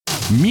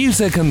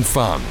Music and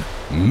fun.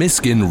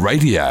 Miskin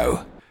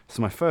Radio. So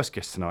my first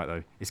guest tonight,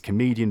 though, is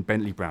comedian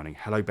Bentley Browning.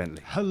 Hello,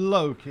 Bentley.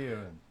 Hello,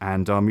 Kieran.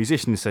 And our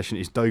musician in the session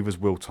is Dover's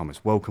Will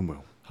Thomas. Welcome,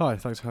 Will. Hi,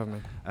 thanks for having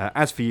me.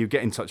 As for you,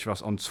 get in touch with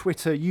us on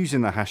Twitter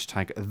using the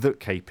hashtag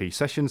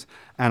TheKP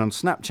and on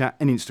Snapchat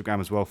and Instagram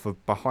as well for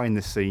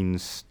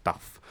behind-the-scenes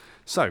stuff.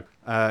 So,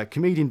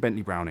 comedian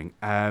Bentley Browning.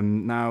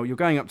 Now, you're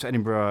going up to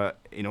Edinburgh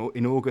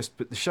in August,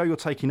 but the show you're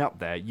taking up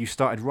there, you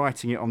started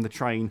writing it on the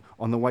train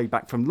on the way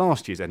back from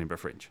last year's Edinburgh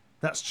Fringe.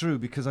 That's true,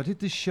 because I did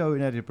this show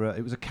in Edinburgh.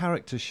 It was a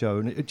character show,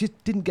 and it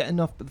just didn't get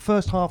enough. But the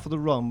first half of the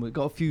run, we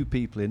got a few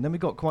people in. Then we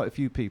got quite a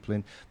few people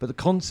in, but the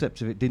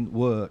concept of it didn't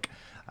work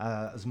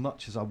as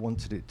much as I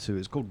wanted it to.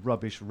 It's called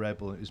Rubbish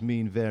Rebel. It was me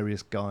in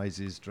various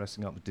guises,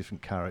 dressing up with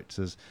different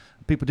characters.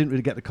 People didn't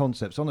really get the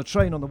concept. So on the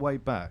train on the way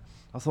back,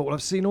 I thought, well,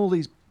 I've seen all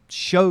these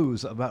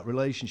shows about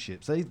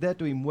relationships. They're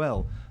doing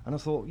well. And I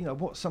thought,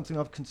 what's something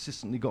I've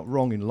consistently got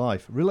wrong in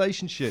life?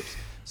 Relationships.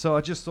 So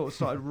I just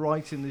started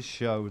writing this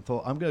show and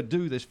thought, I'm going to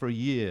do this for a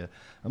year.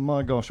 And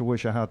my gosh, I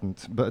wish I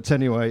hadn't. But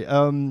anyway,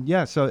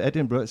 so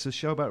Edinburgh, it's a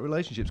show about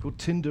relationships called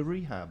Tinder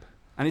Rehab.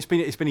 And it's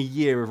been a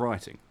year of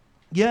writing.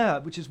 Yeah,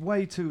 which is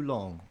way too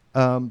long.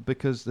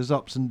 Because there's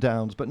ups and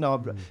downs, but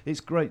no, it's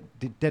great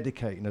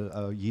dedicating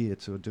a year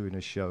to doing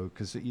a show,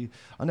 because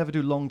I never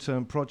do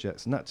long-term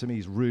projects, and that to me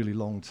is really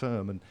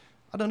long-term, and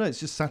I don't know, it's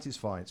just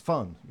satisfying, it's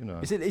fun,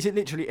 Is it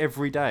literally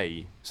every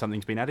day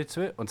something's been added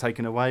to it or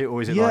taken away,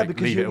 or is it like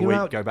leave it a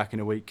week, go back in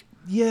a week?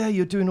 Yeah,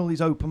 you're doing all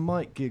these open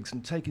mic gigs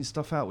and taking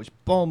stuff out which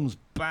bombs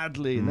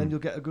badly, and then you'll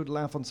get a good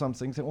laugh on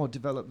something, think,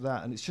 develop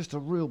that, and it's just a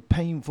real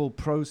painful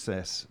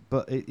process,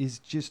 but it is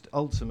just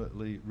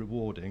ultimately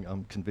rewarding,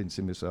 I'm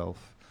convincing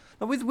myself.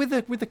 With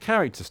the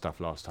character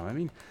stuff last time, I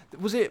mean,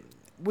 was it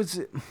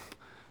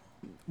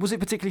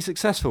particularly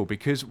successful?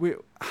 Because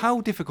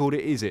how difficult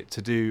is it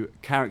to do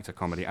character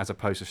comedy as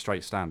opposed to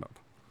straight stand-up?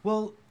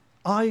 Well,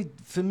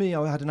 for me,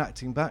 I had an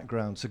acting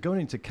background, so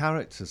going into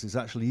characters is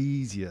actually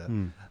easier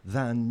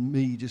than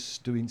me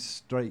just doing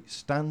straight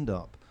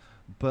stand-up.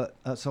 But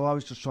so I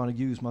was just trying to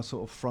use my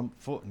sort of front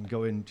foot and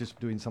go in just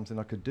doing something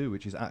I could do,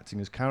 which is acting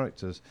as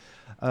characters.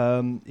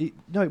 It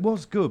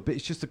was good, but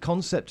it's just the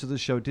concept of the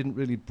show didn't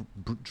really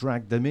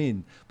drag them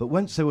in. But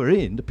once they were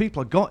in, the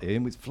people I got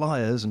in with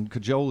flyers and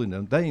cajoling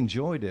them, they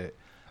enjoyed it.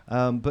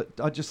 But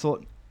I just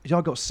thought,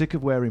 I got sick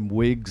of wearing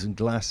wigs and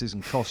glasses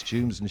and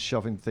costumes and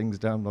shoving things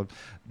down my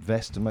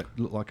vest to make it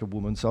look like a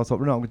woman. So I thought,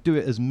 I'm going to do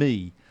it as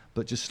me,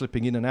 but just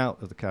slipping in and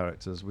out of the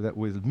characters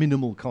with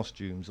minimal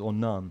costumes or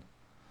none.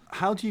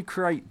 How do you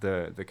create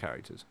the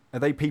characters? Are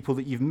they people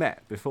that you've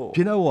met before?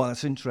 Do you know what?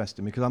 That's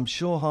interesting, because I'm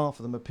sure half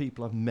of them are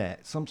people I've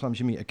met.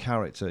 Sometimes you meet a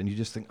character and you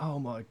just think, oh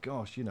my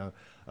gosh,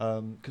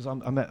 because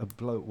I met a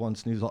bloke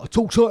once and he was like, I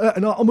talk like that,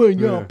 and I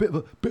mean, a bit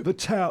of a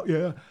tout,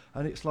 yeah.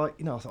 And it's like,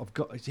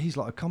 he's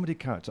like a comedy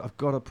character. I've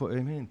got to put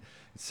him in.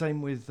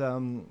 Same with,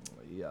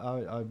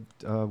 I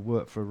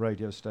worked for a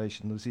radio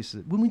station. There was this,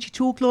 when you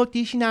talk like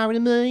this, you know what I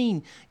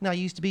mean? I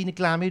used to be in the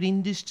glamour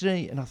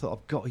industry, and I thought,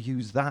 I've got to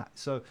use that.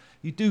 So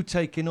you do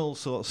take in all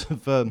sorts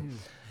of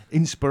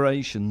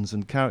inspirations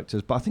and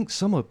characters, but I think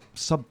some are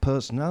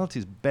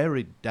sub-personalities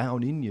buried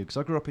down in you, because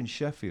I grew up in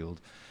Sheffield,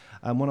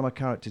 and one of my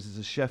characters is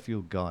a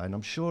Sheffield guy, and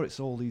I'm sure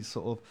it's all these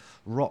sort of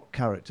rock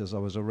characters I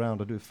was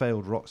around. I do a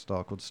failed rock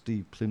star called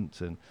Steve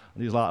Plimpton,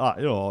 and he's like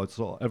that, it's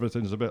sort of,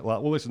 everything's a bit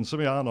like, well, listen to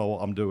me, I know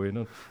what I'm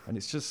doing, and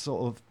it's just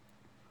sort of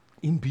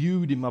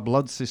imbued in my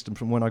blood system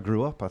from when I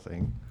grew up, I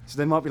think. So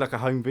there might be like a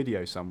home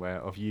video somewhere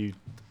of you.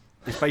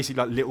 It's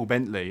basically like Little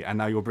Bentley, and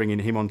now you're bringing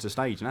him onto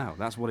stage now.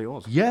 That's what it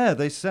was. Yeah,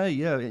 they say,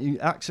 you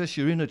access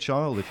your inner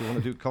child if you want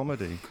to do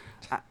comedy.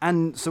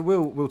 And so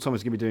Will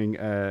Thomas is going to be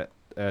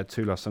doing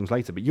two last songs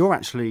later, but you're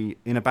actually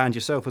in a band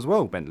yourself as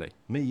well, Bentley.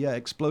 Me, yeah,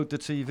 Explode the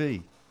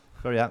TV.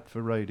 Very apt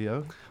for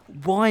radio.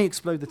 Why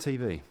Explode the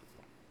TV?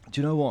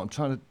 Do you know what? I'm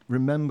trying to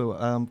remember,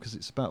 because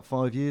it's about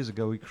 5 years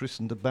ago we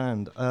christened a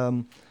band.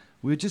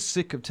 We were just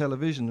sick of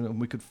television, and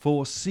we could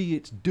foresee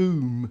its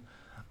doom.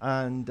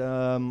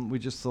 And we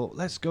just thought,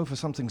 let's go for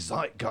something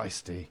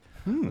zeitgeisty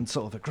and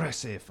sort of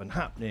aggressive and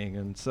happening.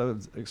 And so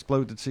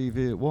Explode the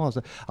TV it was.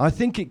 I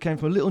think it came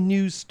from a little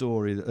news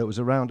story that was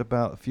around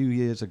about a few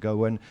years ago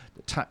when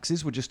the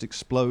taxis were just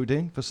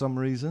exploding for some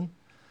reason.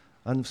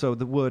 And so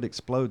the word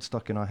explode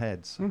stuck in our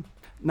heads.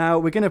 Now,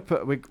 we're going to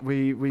put...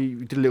 We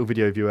did a little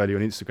video of you earlier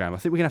on Instagram. I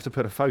think we're going to have to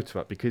put a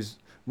photo up, because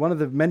one of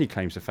the many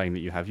claims to fame that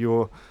you have,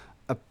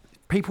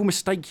 people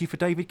mistake you for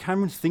David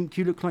Cameron, think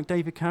you look like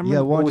David Cameron? Yeah,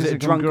 why or was does it a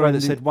it drunk go guy in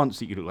that the- said once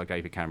that you look like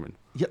David Cameron?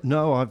 Yeah,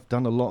 no, I've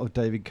done a lot of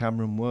David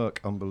Cameron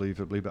work,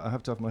 unbelievably, but I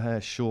have to have my hair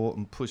short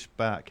and pushed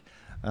back,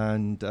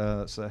 and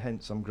so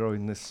hence I'm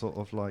growing this sort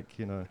of like,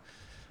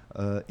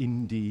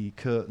 indie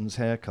curtains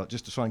haircut,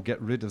 just to try and get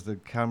rid of the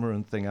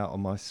Cameron thing out of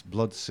my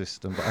blood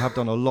system. But I have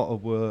done a lot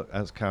of work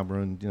as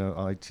Cameron,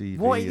 ITV,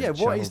 What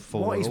Channel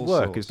 4, is all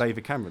work sorts. as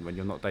David Cameron when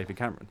you're not David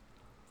Cameron?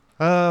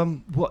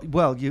 What?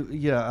 Well,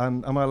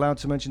 am I allowed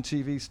to mention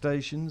TV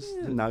stations?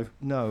 No.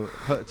 No.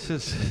 But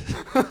just,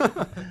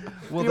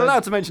 You're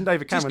allowed to mention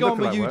David Cameron. Just go on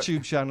my lookalike YouTube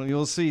work. channel.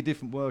 You'll see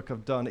different work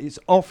I've done. It's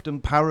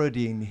often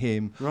parodying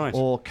him. Right.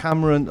 Or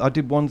Cameron. I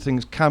did one thing,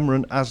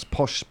 Cameron as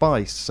Posh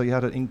Spice. So you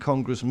had an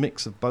incongruous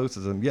mix of both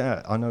of them.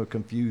 Yeah, I know,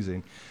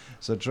 confusing.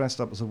 So dressed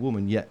up as a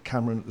woman, yet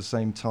Cameron at the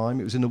same time.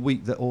 It was in a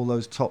week that all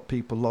those top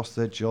people lost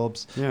their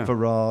jobs. Yeah.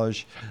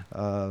 Farage.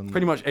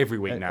 Pretty much every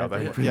week now,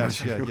 though.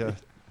 Yes, yeah.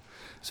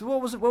 So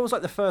what was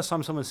like the first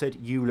time someone said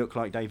you look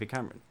like David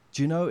Cameron?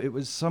 Do you know, it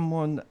was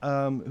someone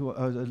who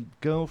a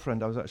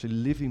girlfriend I was actually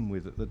living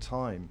with at the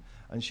time,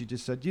 and she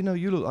just said, you know,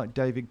 you look like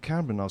David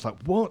Cameron. I was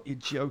like, what? You're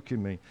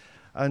joking me?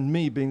 And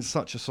me being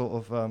such a sort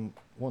of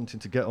wanting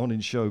to get on in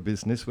show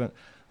business, went,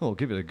 oh,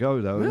 give it a go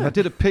though. Yeah. And I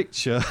did a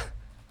picture,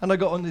 and I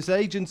got on this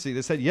agency.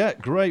 They said, yeah,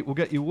 great, we'll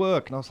get you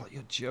work. And I was like,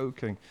 you're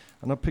joking.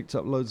 And I picked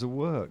up loads of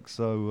work.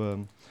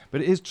 So,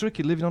 but it is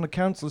tricky living on a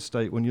council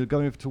estate when you're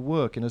going to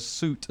work in a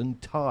suit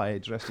and tie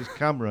dressed as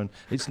Cameron.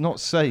 It's not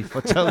safe, I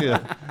tell you.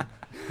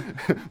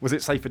 Was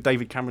it safe for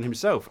David Cameron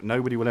himself?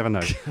 Nobody will ever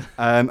know.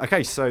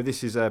 Okay, so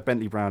this is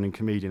Bentley Browning,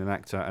 comedian and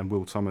actor, and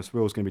Will Thomas.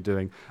 Will's going to be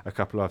doing a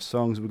couple of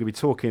songs. We're going to be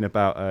talking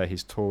about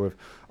his tour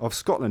of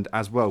Scotland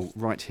as well,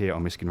 right here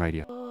on Miskin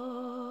Radio.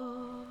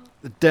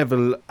 The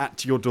Devil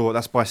at Your Door,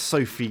 that's by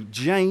Sophie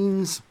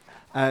Janes.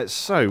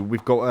 So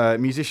we've got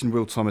musician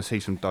Will Thomas,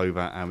 he's from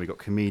Dover, and we've got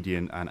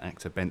comedian and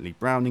actor Bentley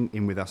Browning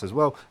in with us as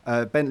well.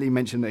 Bentley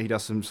mentioned that he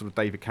does some sort of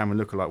David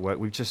Cameron lookalike work.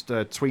 We've just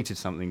tweeted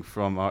something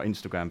from our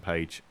Instagram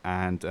page,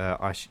 and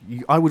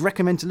I would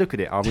recommend to look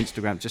at it. Our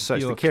Instagram, just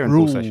search for Kieran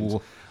Paul Sessions,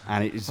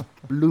 and it is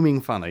blooming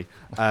funny.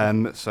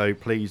 So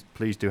please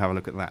do have a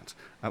look at that.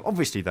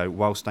 Obviously, though,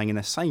 while staying in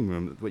the same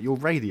room that your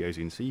radio's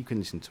in, so you can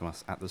listen to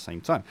us at the same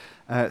time.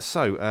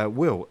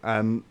 Will.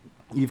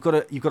 You've got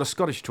a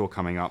Scottish tour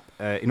coming up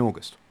in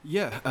August.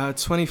 Yeah,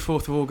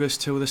 24th of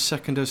August till the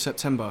 2nd of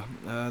September.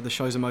 The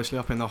shows are mostly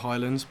up in the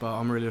Highlands, but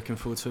I'm really looking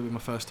forward to it. It's my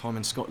first time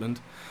in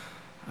Scotland.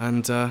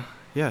 And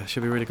it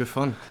should be really good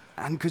fun.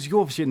 And because you're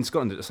obviously in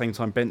Scotland at the same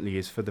time Bentley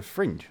is for the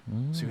Fringe.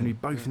 So you're going to be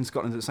both in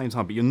Scotland at the same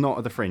time, but you're not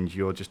at the Fringe,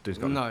 you're just doing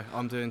Scotland. No,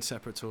 I'm doing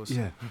separate tours.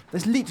 Yeah.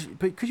 There's literally,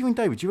 but because you're in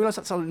Dover, do you realise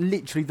that's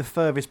literally the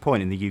furthest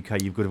point in the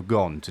UK you could have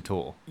gone to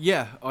tour?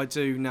 Yeah, I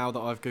do now that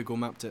I've Google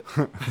mapped it.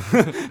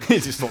 You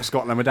just thought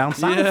Scotland were down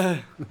south. Yeah.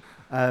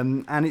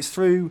 And it's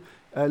through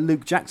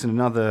Luke Jackson,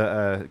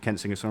 another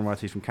Kent singer-songwriter.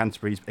 He's from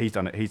Canterbury. He's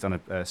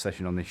done a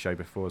session on this show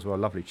before as well.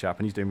 Lovely chap,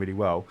 and he's doing really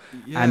well.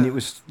 Yeah. And it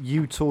was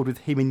you toured with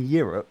him in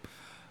Europe.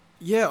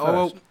 Yeah,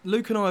 well,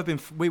 Luke and I have been.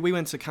 We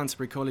went to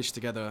Canterbury College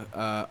together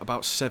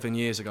about 7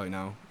 years ago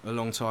now, a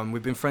long time.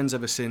 We've been friends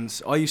ever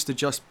since. I used to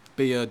just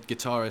be a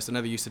guitarist. I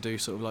never used to do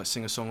sort of like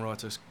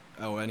singer-songwriters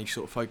or any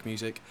sort of folk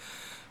music.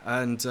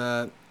 And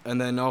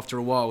then after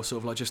a while,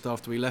 sort of like just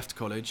after we left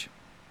college,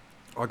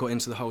 I got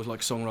into the whole like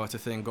songwriter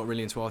thing. Got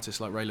really into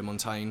artists like Ray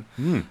LaMontagne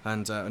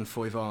and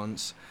Foy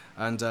Vance,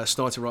 and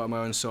started writing my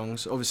own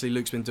songs. Obviously,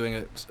 Luke's been doing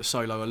it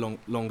solo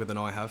longer than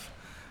I have.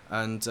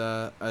 And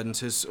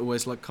has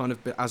always like kind of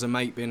as a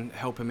mate been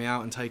helping me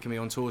out and taking me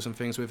on tours and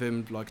things with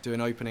him, like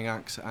doing opening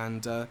acts,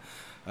 and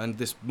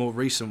this more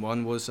recent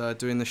one was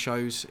doing the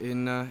shows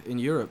in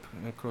Europe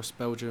across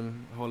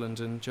Belgium, Holland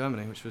and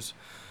Germany, which was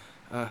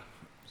a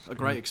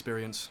great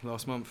experience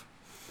last month.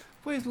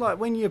 Well, it's like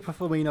when you're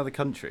performing in other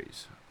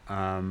countries,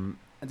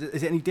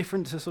 is it any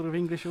different to sort of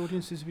English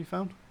audiences, have you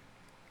found?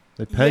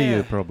 They pay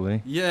you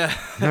probably. Yeah.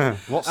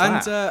 What's and,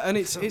 that? And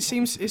it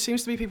seems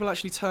to be people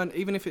actually turn,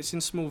 even if it's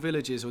in small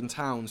villages or in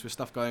towns with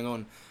stuff going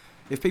on,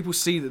 if people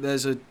see that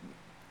there's an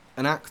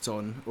act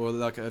on or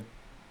like a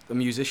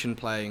musician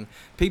playing,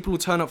 people will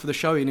turn up for the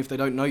show even if they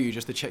don't know you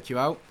just to check you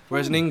out.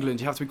 Whereas in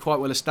England you have to be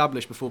quite well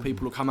established before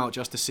people will come out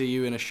just to see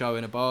you in a show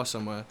in a bar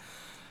somewhere.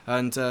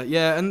 And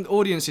and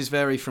audiences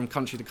vary from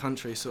country to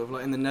country. Sort of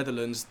like in the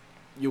Netherlands,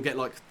 you'll get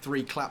like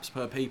 3 claps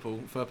per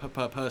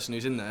person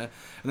who's in there,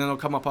 and then they'll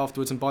come up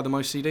afterwards and buy the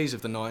most CDs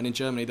of the night. And in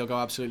Germany, they'll go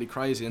absolutely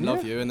crazy and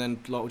love you, and then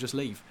like will just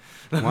leave.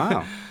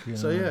 Wow.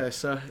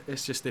 So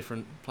it's just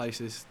different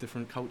places,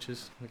 different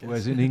cultures, I guess.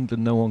 Whereas in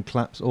England, no one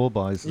claps or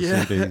buys the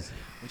CDs.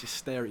 They just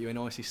stare at you in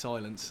icy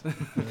silence.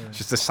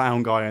 Just the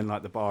sound guy and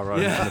like the bar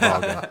owner and the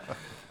bar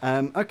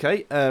guy.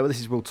 Okay, well, this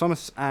is Will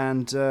Thomas,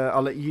 and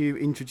I'll let you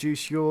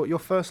introduce your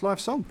first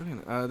live song.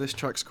 Brilliant. This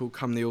track's called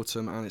Come the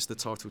Autumn, and it's the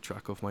title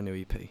track of my new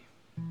EP.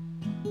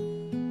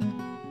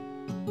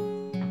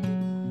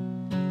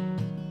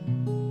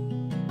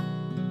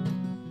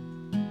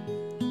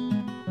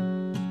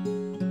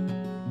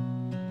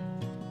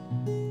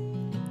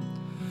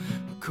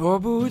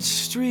 Cobbled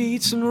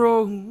streets and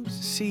roads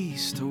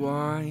cease to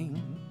wind,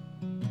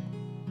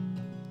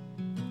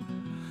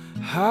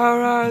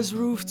 high-rise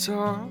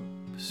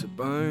rooftops are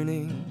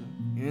burning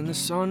in the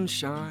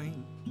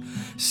sunshine,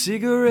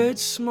 cigarette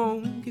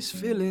smoke is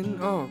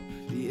filling up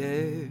the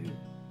air.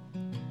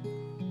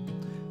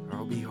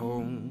 I'll be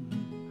home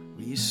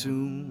real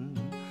soon,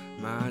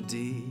 my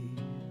dear.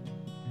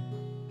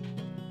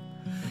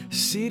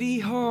 City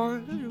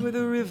heart where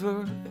the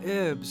river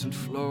ebbs and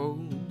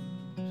flows,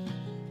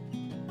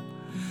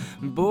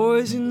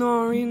 Boys in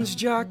orange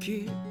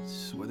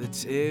jackets were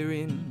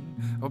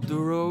tearing up the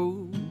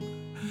road.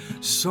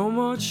 So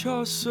much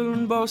hustle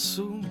and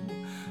bustle,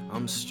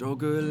 I'm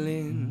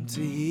struggling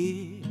to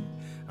hear.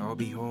 I'll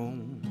be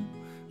home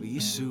with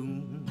you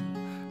soon,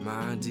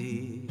 my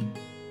dear.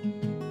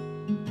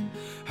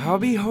 I'll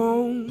be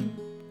home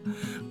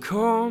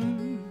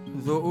come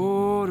the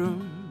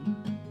autumn,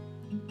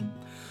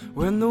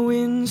 when the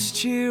wind's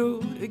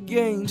chilled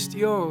against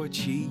your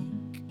cheek,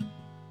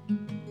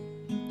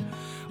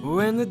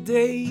 when the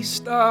days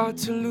start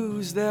to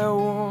lose their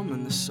warmth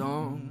and the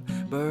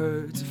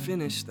songbirds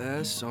finish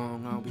their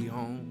song. I'll be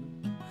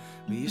home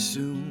with you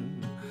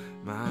soon,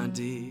 my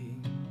dear.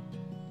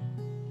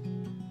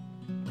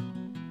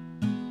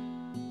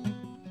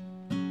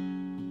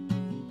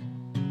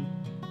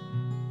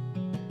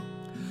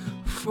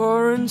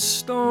 Foreign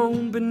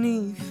stone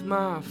beneath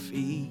my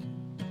feet,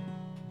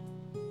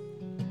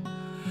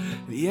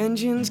 the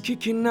engine's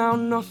kicking out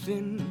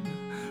nothing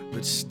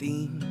but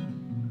steam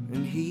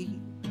and heat.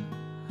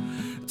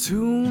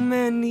 Too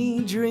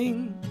many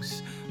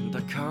drinks and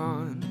I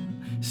can't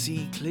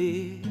see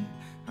clear.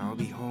 I'll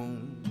be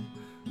home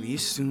with you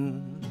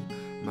soon,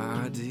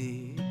 my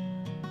dear.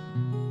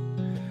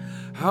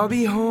 I'll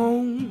be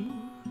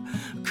home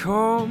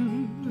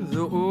come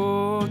the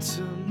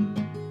autumn,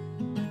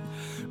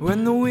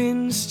 when the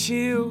wind's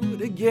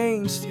chilled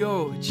against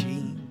your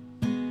cheek,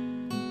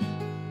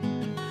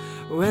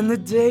 when the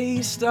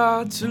days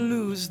start to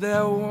lose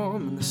their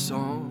warmth and the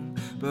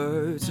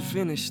songbirds have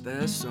finished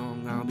their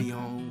song. I'll be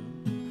home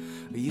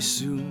with you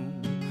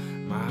soon,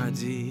 my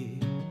dear.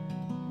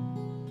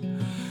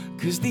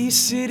 'Cause these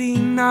city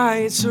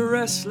nights are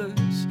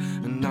restless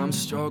and I'm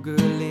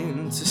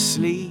struggling to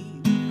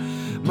sleep.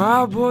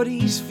 My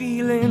body's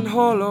feeling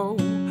hollow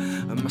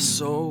and my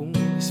soul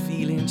is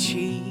feeling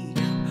cheap.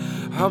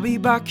 I'll be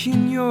back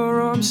in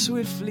your arms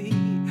swiftly,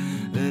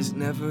 there's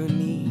never a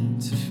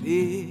need to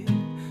fear.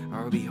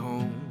 I'll be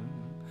home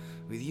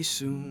with you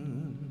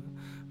soon,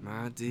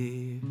 my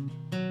dear.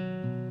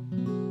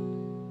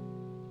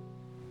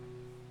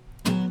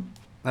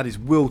 That is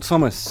Will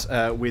Thomas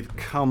with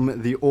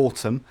Come the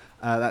Autumn.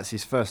 That's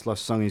his first live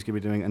song. He's going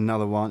to be doing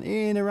another one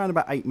in around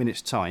about 8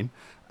 minutes' time.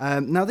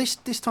 Now, this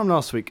time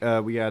last week,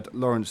 we had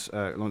Lawrence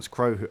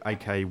Crowe,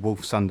 aka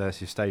Wolf Sunday, that's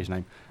his stage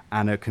name,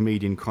 and a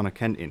comedian, Connor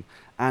Kentin.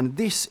 And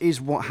this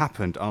is what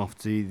happened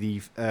after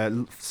the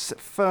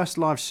first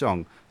live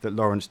song that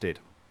Lawrence did.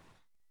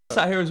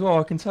 Sat here as well,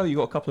 I can tell you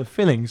got a couple of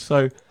fillings.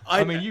 So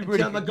I mean, you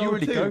really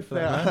go for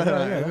that.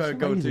 Man. I've got a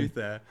gold tooth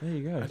there. There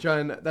you go. I try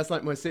and that's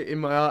like in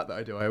my art that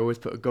I do. I always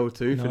put a gold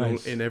tooth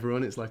in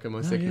everyone. It's like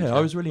my signature. Yeah,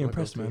 I was really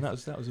impressed, man. That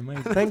was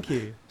amazing. Thank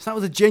you. So that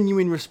was a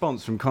genuine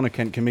response from Connor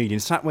Kent, comedian,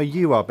 sat where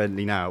you are,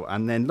 Bentley, now.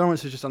 And then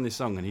Lawrence has just done this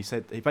song, and he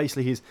said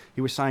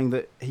he was saying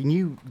that he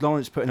knew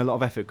Lawrence put in a lot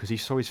of effort because he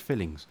saw his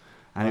fillings.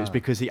 And it was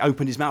because he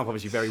opened his mouth,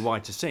 obviously, very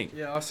wide to sing.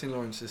 Yeah, I've seen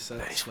Lawrence's set.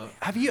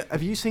 Have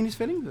you seen his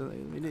filling?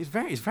 It's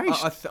very.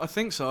 I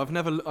think so. I've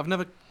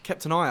never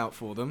kept an eye out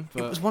for them.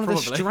 But it was one of the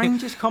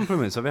strangest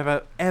compliments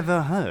I've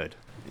ever heard.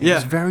 It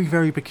was very,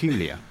 very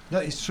peculiar. No,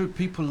 it's true.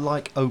 People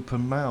like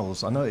open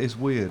mouths. I know it is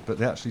weird, but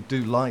they actually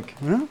do like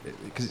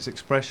it because it's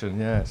expression.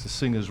 Yeah, it's a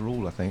singer's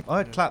rule, I think. I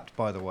had clapped,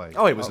 by the way.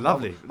 Oh, it was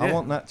lovely. I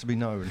want that to be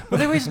known. Well,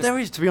 there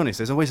is. To be honest,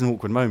 there's always an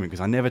awkward moment because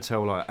I never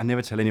tell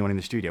anyone in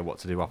the studio what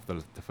to do after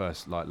the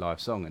first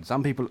live song. And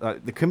some people,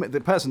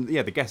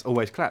 the guest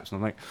always claps, and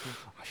I'm like,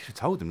 I should have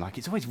told them. Like,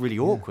 it's always really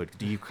awkward.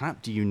 Do you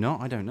clap? Do you not?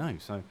 I don't know.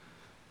 So.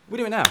 We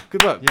do it now.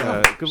 Good work.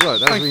 Yeah. Good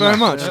work. Thanks very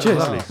much.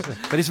 Cheers.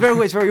 But it's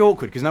very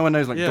awkward because no one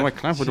knows. Like, do I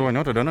clap or do I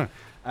not? I don't know.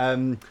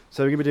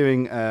 So we're going to be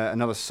doing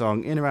another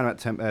song in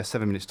around about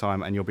 7 minutes'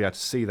 time, and you'll be able to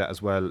see that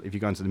as well. If you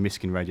go into the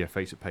Miskin Radio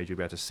Facebook page, you'll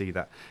be able to see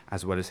that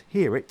as well as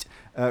hear it.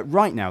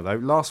 Right now, though,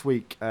 last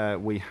week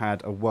we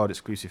had a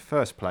world-exclusive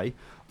first play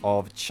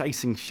of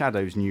Chasing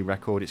Shadows' new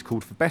record. It's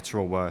called For Better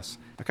or Worse.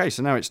 Okay,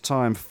 so now it's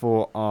time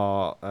for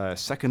our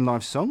second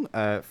live song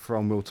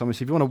from Will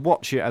Thomas. If you want to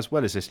watch it as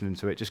well as listening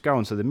to it, just go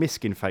onto the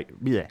Miskin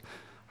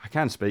I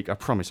can speak, I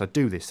promise, I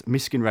do this.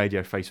 Miskin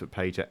Radio Facebook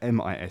page at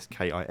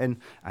MISKIN,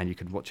 and you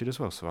can watch it as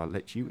well, so I'll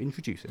let you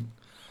introduce it.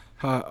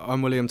 Hi,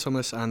 I'm William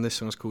Thomas, and this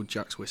song's called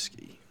Jack's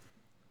Whiskey.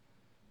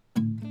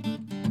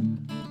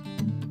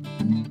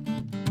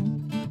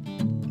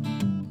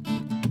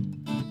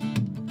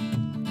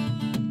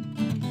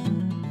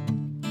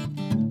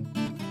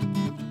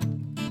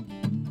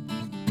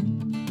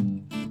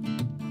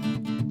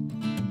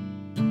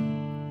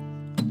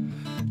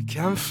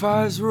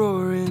 Campfires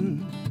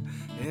roaring,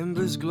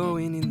 embers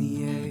glowing in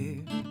the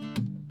air.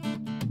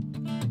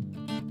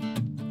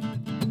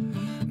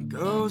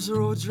 Girls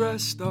are all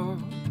dressed up,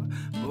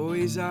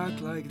 boys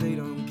act like they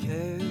don't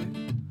care.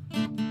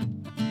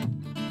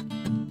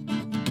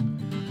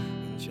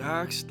 And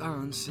Jack's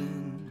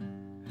dancing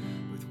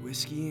with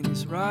whiskey in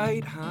his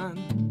right hand.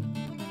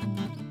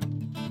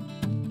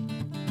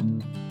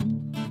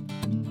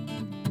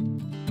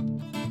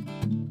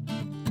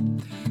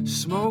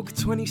 Smoke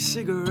 20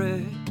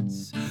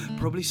 cigarettes,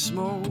 probably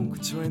smoke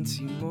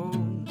 20 more.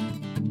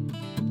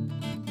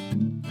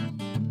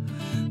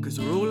 'cause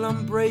we're all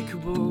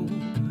unbreakable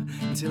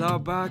till our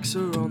backs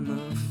are on the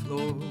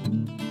floor.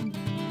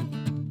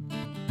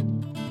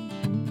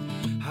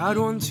 Had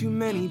one too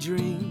many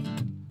dreams,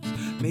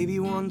 maybe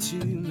one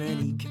too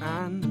many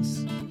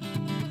cans,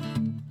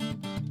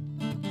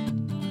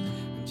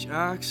 and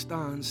Jack's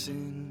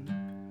dancing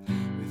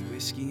with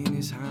whiskey in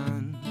his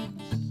hands.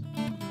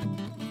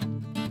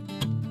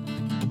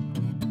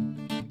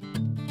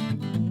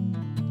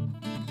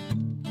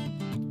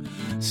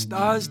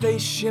 Stars they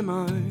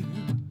shimmer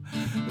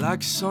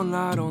like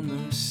sunlight on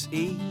the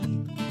sea,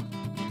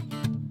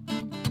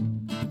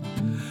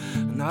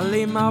 and I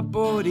lay my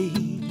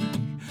body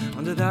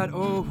under that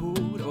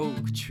old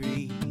oak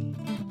tree.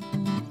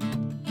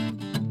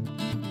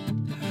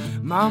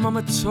 My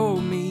mama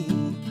told me,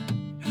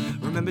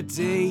 remember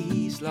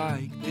days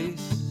like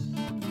this,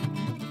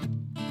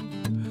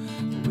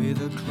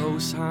 with a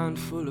close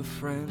handful of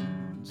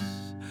friends,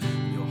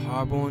 your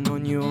heart-born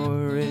on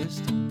your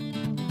wrist.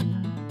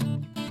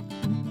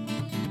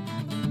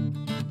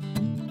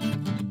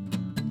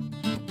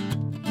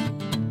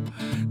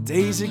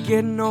 Days are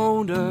getting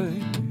older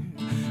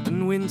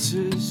and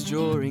winter's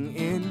drawing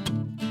in,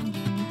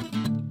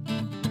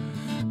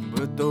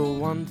 but the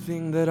one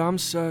thing that I'm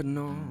certain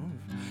of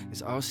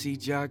is I'll see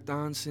Jack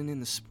dancing in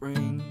the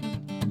spring.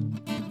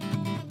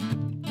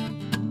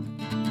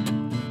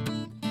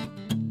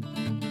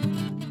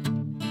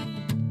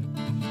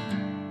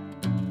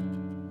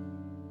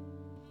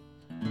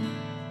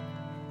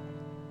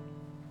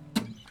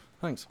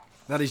 Thanks.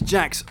 That is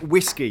Jack's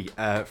Whiskey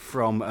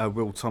from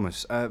Will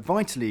Thomas.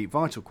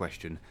 Vital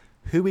question.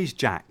 Who is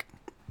Jack?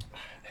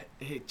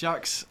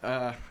 Jack's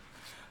a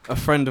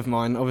friend of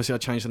mine. Obviously, I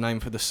changed the name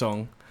for the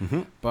song.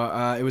 Mm-hmm.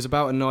 But it was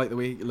about a night that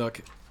we,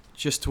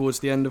 just towards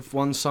the end of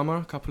one summer,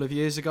 a couple of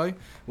years ago,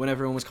 when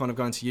everyone was kind of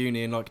going to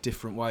uni in,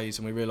 different ways,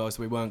 and we realised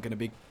we weren't going to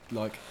be,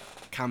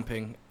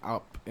 camping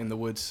up in the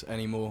woods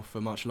anymore for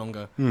much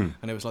longer. Mm.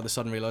 And it was the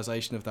sudden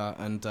realisation of that.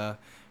 And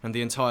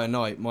the entire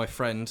night, my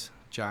friend,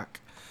 Jack,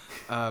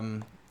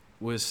 I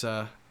was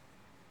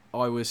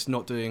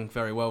not doing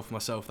very well for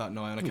myself that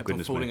night, and I kept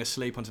on falling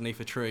asleep underneath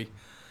a tree.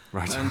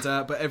 Right. And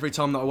but every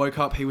time that I woke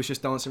up, he was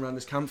just dancing around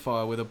this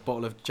campfire with a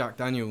bottle of Jack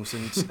Daniels,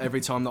 and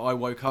every time that I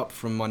woke up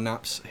from my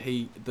naps,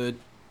 there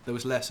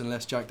was less and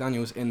less Jack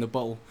Daniels in the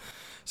bottle.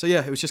 So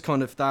yeah, it was just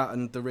kind of that,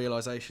 and the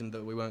realisation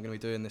that we weren't going to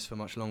be doing this for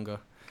much longer.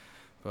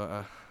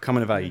 But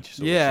coming of age.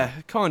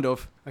 Kind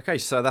of. Okay,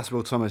 so that's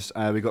Will Thomas.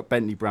 We've got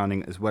Bentley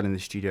Browning as well in the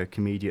studio,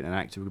 comedian and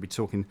actor. We're going to be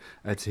talking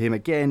to him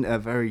again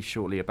very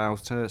shortly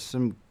about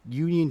some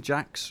Union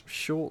Jacks,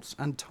 shorts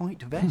and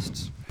tight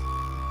vests.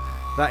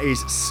 That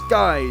is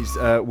Skies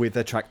with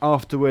their track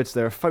Afterwards.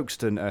 They're a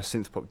Folkestone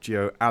synth-pop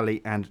duo,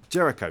 Ali and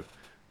Jericho.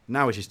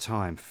 Now it is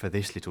time for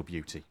this little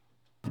beauty.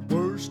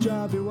 Worst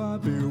jobby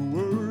wobby,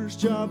 worst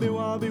jobby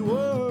wobby,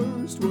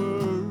 worst,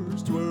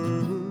 worst,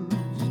 worst.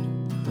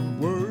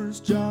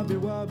 Worst jobby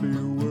wobby,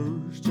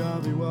 worst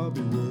jobby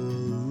wobby,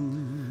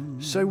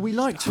 worst. So we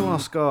like to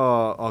ask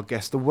our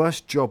guests the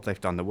worst job they've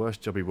done, the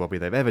worst jobby wobby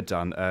they've ever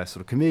done.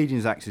 Sort of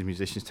comedians, actors,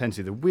 musicians tend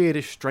to do the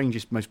weirdest,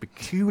 strangest, most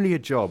peculiar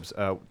jobs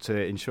to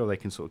ensure they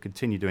can sort of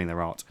continue doing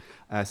their art.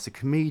 So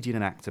comedian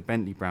and actor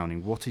Bentley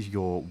Browning, what is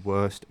your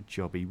worst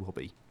jobby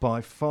wobby? By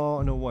far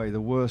and away,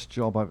 the worst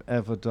job I've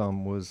ever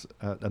done was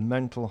at a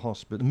mental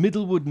hospital,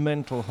 Middlewood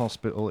Mental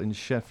Hospital in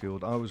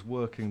Sheffield. I was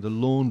working the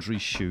laundry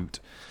chute.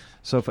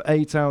 So for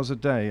 8 hours a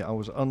day, I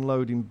was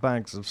unloading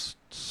bags of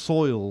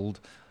soiled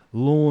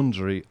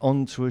laundry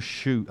onto a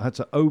chute. I had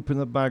to open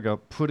the bag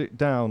up, put it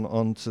down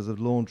onto the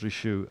laundry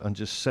chute, and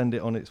just send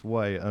it on its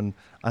way. And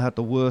I had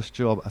the worst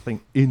job, I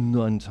think, in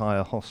the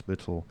entire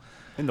hospital.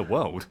 In the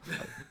world?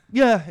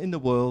 Yeah, in the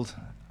world.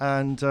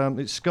 And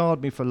it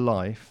scarred me for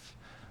life.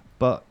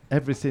 But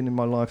everything in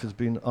my life has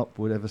been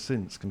upward ever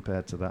since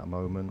compared to that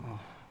moment. Oh.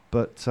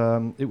 But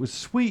it was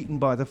sweetened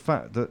by the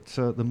fact that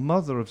the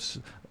mother of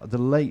the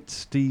late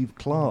Steve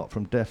Clark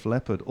from Def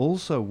Leppard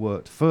also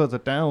worked further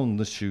down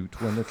the chute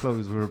when the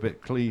clothes were a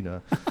bit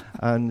cleaner.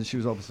 And she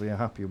was obviously a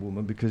happier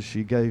woman because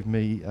she gave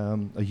me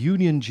a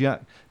Union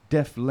Jack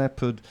Def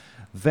Leppard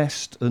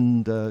vest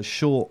and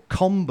short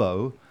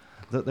combo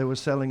that they were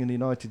selling in the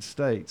United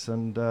States,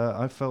 and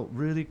I felt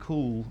really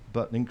cool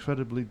but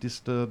incredibly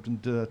disturbed and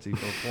dirty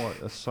for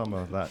quite a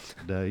summer that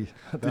day.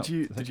 Did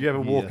you ever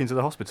walk into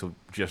the hospital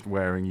just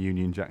wearing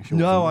Union Jack shorts?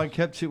 No, I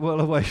kept it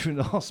well away from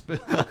the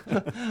hospital.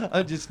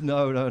 I just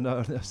no.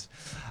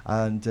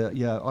 And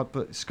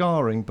but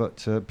scarring,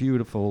 but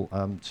beautiful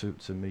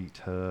to meet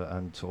her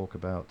and talk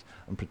about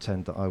and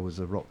pretend that I was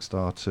a rock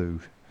star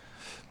too.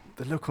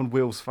 The look on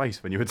Will's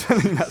face when you were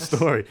telling that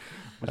story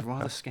was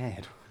rather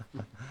scared.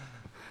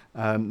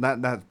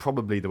 That's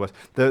probably the worst.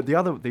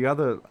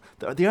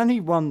 The only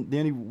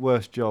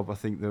worst job I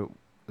think that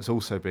has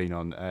also been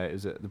on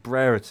is the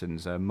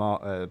Brereton's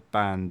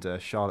band,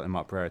 Charlotte and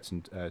Mark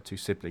Brereton, two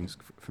siblings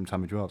from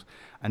Tunbridge Wells.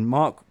 And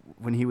Mark,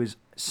 when he was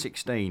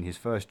 16, his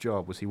first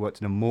job was he worked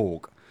in a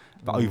morgue,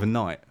 but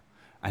overnight.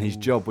 and his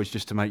job was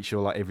just to make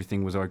sure like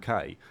everything was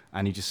okay.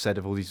 And he just said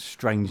of all these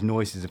strange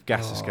noises of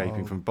gas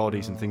escaping from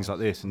bodies and things like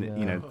this,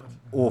 and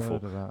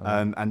awful.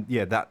 And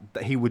that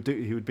he would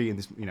be in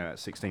this, at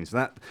 16.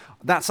 So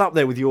that's up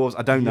there with yours.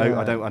 I don't know.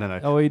 I don't know.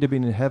 Oh, he'd have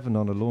been in heaven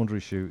on a laundry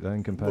chute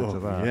then compared to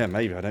that. Yeah,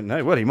 maybe. I don't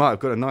know. Well, he might have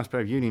got a nice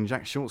pair of Union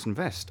Jack shorts and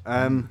vest.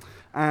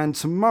 And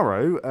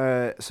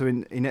tomorrow, so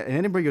in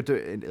Edinburgh,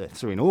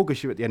 in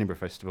August, you're at the Edinburgh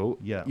Festival.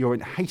 Yeah. You're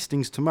in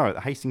Hastings tomorrow at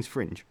the Hastings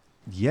Fringe.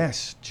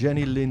 Yes,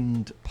 Jenny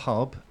Lind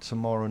pub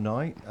tomorrow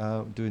night,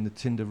 doing the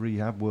Tinder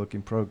Rehab Work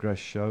in Progress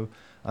show.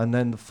 And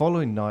then the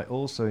following night,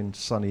 also in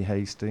sunny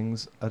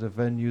Hastings, at a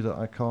venue that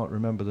I can't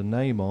remember the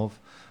name of,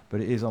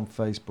 but it is on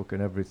Facebook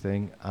and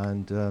everything.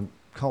 And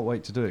can't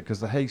wait to do it, because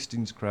the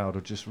Hastings crowd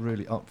are just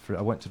really up for it.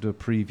 I went to do a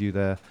preview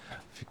there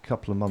a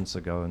couple of months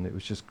ago, and it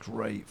was just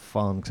great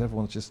fun, because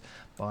everyone's just,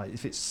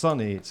 if it's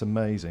sunny, it's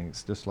amazing.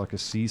 It's just like a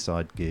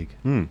seaside gig.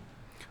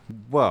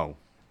 Well,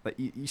 but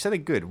you said it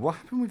good. What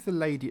happened with the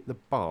lady at the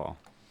bar?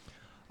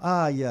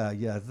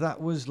 Yeah.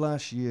 That was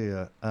last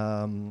year.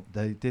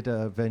 They did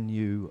a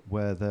venue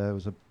where there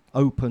was an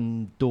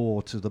open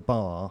door to the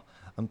bar,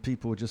 and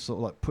people were just sort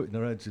of like putting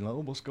their heads in, like, oh,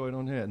 what's going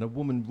on here? And a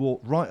woman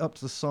walked right up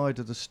to the side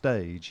of the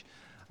stage,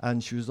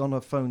 and she was on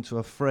her phone to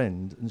a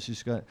friend, and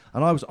she's going,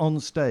 and I was on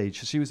stage,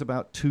 so she was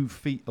about 2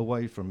 feet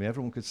away from me.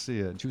 Everyone could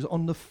see her, and she was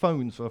on the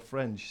phone to a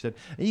friend. She said,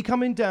 "Are you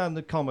coming down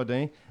the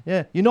comedy?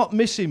 Yeah, you're not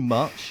missing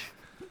much."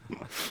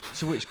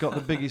 To which got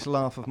the biggest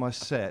laugh of my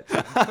set.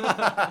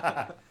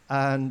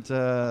 And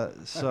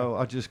so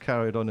I just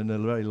carried on in a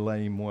very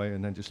lame way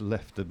and then just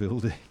left the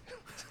building.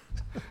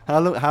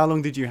 How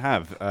long did you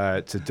have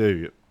to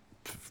do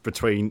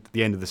between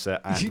the end of the set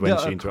and when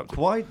she interrupted?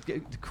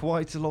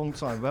 Quite a long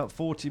time, about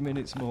 40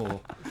 minutes more.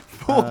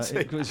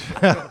 40?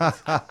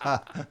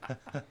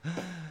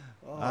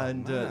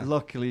 And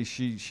luckily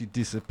she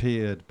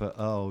disappeared, but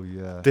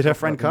Did her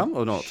friend come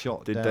or not?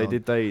 Did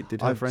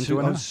her friend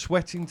join I her? was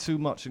sweating too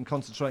much and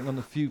concentrating on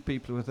the few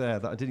people who were there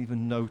that I didn't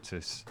even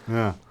notice.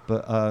 Yeah.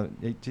 But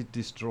it did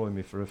destroy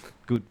me for a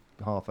good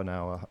half an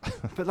hour.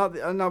 But I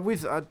don't know,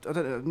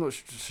 I'm not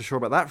so sure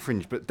about that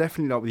Fringe, but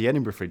definitely like with the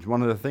Edinburgh Fringe,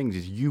 one of the things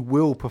is you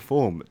will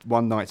perform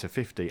one night to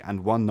 50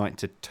 and one night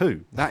to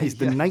 2. That is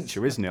the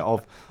nature, isn't it,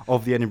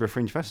 of the Edinburgh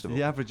Fringe Festival?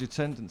 The average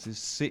attendance is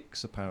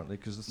 6 apparently,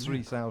 because there's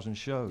 3,000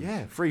 shows.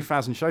 Yeah,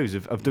 3,000 shows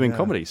of doing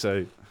comedy.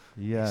 So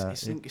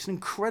it's an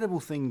incredible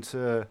thing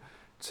to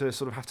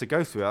sort of have to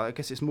go through. I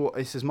guess it's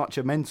as much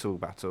a mental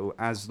battle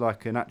as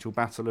like an actual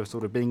battle of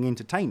sort of being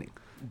entertaining.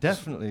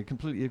 Definitely,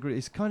 completely agree.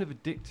 It's kind of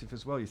addictive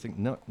as well. You think,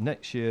 no,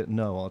 next year,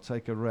 no, I'll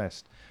take a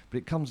rest. But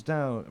it comes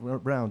down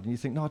around and you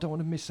think, no, I don't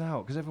want to miss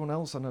out because everyone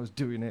else I know is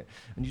doing it.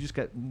 And you just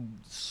get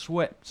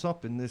swept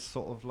up in this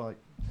sort of like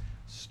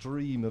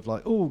stream of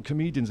like, oh,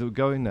 comedians who are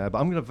going there. But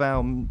I'm going to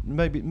vow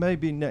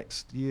maybe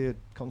next year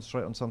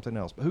concentrate on something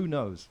else. But who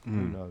knows? Who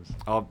knows?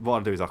 What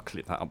I'll do is I'll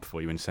clip that up for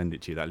you and send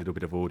it to you, that little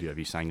bit of audio of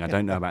you saying, I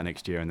don't know about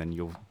next year, and then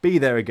you'll be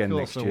there again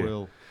next year.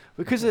 Will.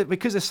 Because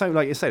there's so,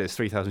 like you say, there's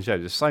 3,000 shows.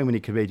 There's so many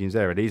comedians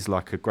there. It is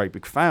like a great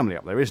big family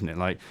up there, isn't it?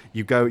 Like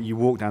you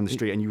walk down the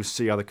street and you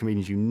see other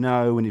comedians you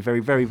know, and you're very,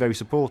 very, very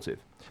supportive.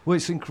 Well,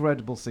 it's an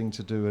incredible thing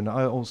to do, and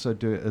I also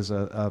do it as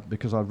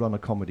because I run a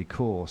comedy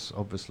course,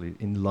 obviously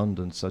in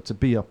London. So to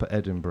be up at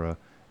Edinburgh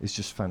is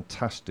just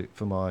fantastic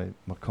for my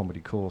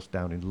comedy course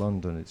down in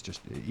London. It's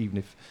just even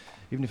if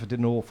I did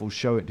an awful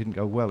show, it didn't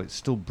go well. It's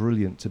still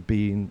brilliant to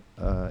be in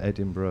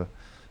Edinburgh.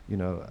 You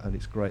know, and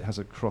it's great. It has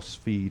a cross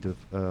feed of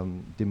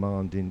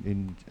demand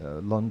in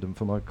London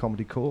for my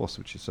comedy course,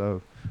 which is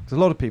so. There's a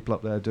lot of people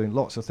up there doing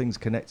lots of things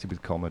connected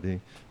with comedy,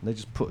 and they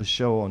just put a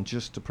show on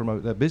just to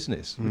promote their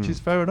business, which is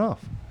fair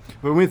enough.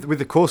 Well, with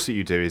the course that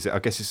you do, I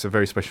guess it's a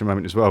very special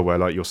moment as well, where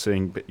like you're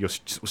seeing your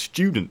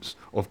students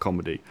of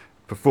comedy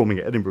performing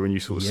at Edinburgh, and you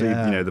sort of see,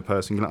 the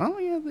person going, oh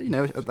yeah,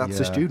 that's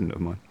a student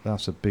of mine.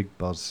 That's a big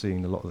buzz,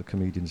 seeing a lot of the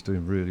comedians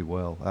doing really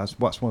well. That's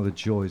one of the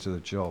joys of the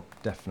job,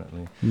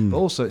 definitely. But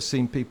also it's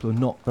seeing people who are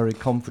not very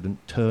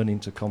confident turn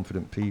into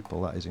confident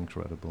people. That is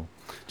incredible.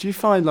 Do you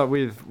find like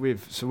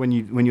so when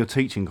you're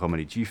teaching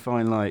comedy, do you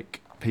find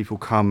like people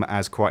come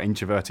as quite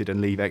introverted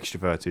and leave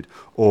extroverted,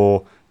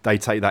 or they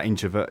take that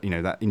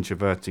that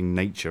introverting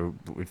nature,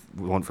 if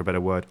we want for a better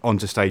word,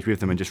 onto stage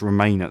with them and just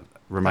remain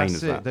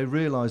as that? They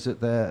realise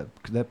that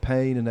their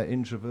pain and their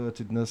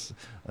introvertedness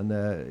and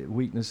their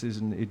weaknesses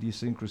and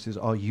idiosyncrasies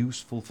are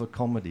useful for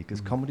comedy, because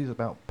comedy is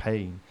about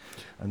pain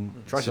and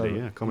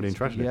tragedy. Comedy and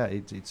tragedy. Yeah,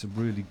 it's a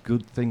really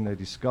good thing they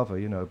discover,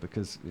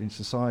 because in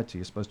society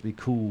you're supposed to be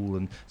cool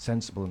and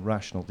sensible and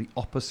rational. The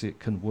opposite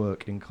can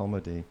work in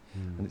comedy,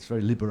 and it's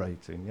very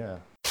liberating. Yeah.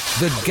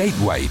 The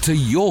gateway to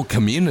your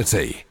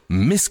community,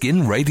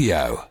 Miskin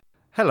Radio.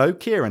 Hello,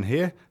 Kieran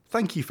here.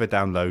 Thank you for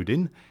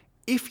downloading.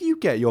 If you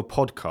get your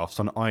podcast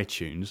on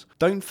iTunes,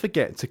 don't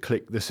forget to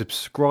click the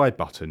subscribe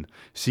button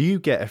so you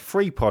get a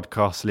free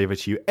podcast delivered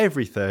to you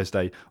every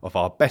Thursday of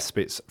our best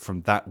bits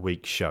from that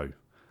week's show.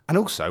 And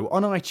also,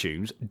 on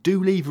iTunes,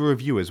 do leave a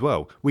review as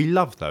well. We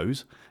love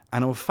those.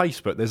 And on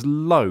Facebook, there's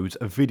loads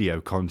of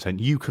video content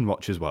you can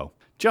watch as well.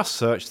 Just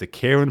search the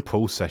Kieran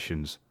Paul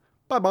Sessions.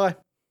 Bye-bye.